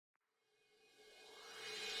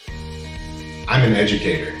I'm an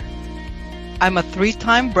educator. I'm a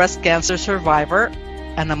 3-time breast cancer survivor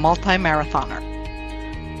and a multi-marathoner.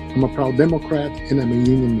 I'm a proud Democrat and I'm a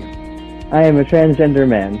union member. I am a transgender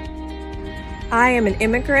man. I am an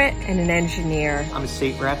immigrant and an engineer. I'm a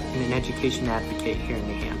state rep and an education advocate here in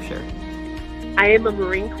New Hampshire. I am a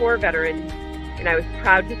Marine Corps veteran, and I was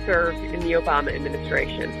proud to serve in the Obama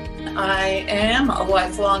administration. I am a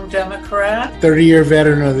lifelong Democrat. 30-year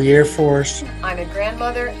veteran of the Air Force. I'm a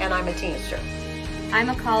grandmother and I'm a Teamster. I'm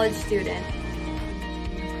a college student.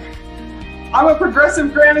 I'm a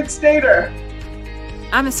progressive Granite Stater.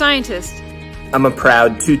 I'm a scientist. I'm a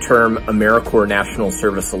proud 2-term AmeriCorps National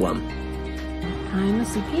Service alum. I'm a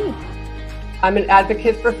CP. I'm an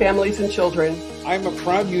advocate for families and children. I'm a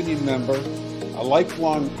proud union member, a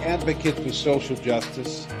lifelong advocate for social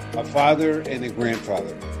justice, a father and a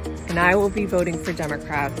grandfather. And I will be voting for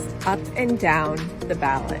Democrats up and down the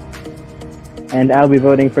ballot. And I'll be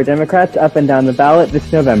voting for Democrats up and down the ballot this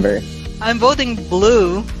November. I'm voting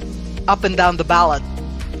blue up and down the ballot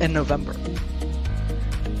in November.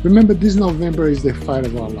 Remember, this November is the fight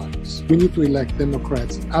of our lives. We need to elect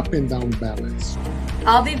Democrats up and down ballots.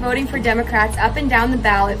 I'll be voting for Democrats up and down the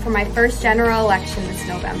ballot for my first general election this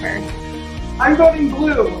November. I'm voting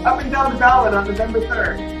blue up and down the ballot on November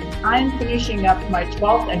 3rd. I'm finishing up my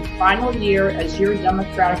 12th and final year as your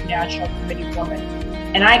Democratic National Committee woman.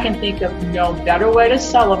 And I can think of no better way to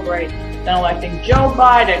celebrate than electing Joe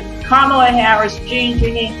Biden, Kamala Harris, Jean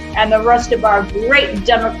Ginny, and the rest of our great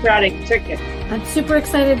Democratic ticket. I'm super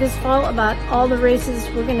excited this fall about all the races.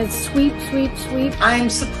 We're going to sweep. I'm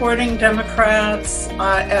supporting Democrats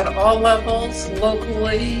at all levels,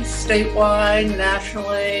 locally, statewide,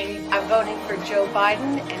 nationally. I'm voting for Joe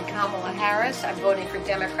Biden and Kamala Harris. I'm voting for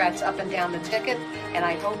Democrats up and down the ticket, and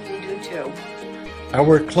I hope you do too. I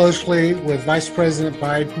worked closely with Vice President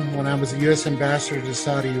Biden when I was the U.S. Ambassador to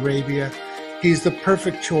Saudi Arabia. He's the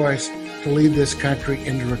perfect choice to lead this country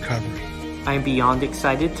into recovery. I am beyond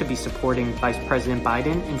excited to be supporting Vice President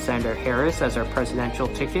Biden and Senator Harris as our presidential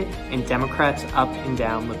ticket and Democrats up and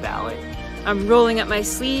down the ballot. I'm rolling up my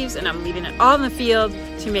sleeves and I'm leaving it all in the field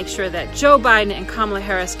to make sure that Joe Biden and Kamala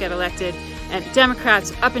Harris get elected and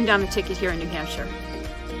Democrats up and down the ticket here in New Hampshire.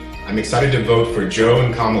 I'm excited to vote for Joe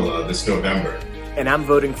and Kamala this November. And I'm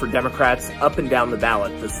voting for Democrats up and down the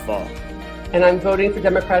ballot this fall. And I'm voting for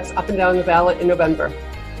Democrats up and down the ballot in November.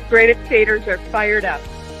 Granite Staters are fired up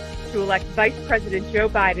to elect Vice President Joe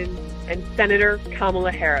Biden and Senator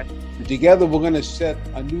Kamala Harris. Together we're going to set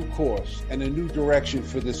a new course and a new direction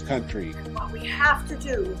for this country. What we have to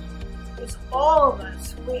do is all of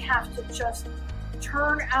us, we have to just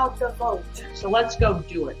turn out the vote. So let's go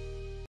do it.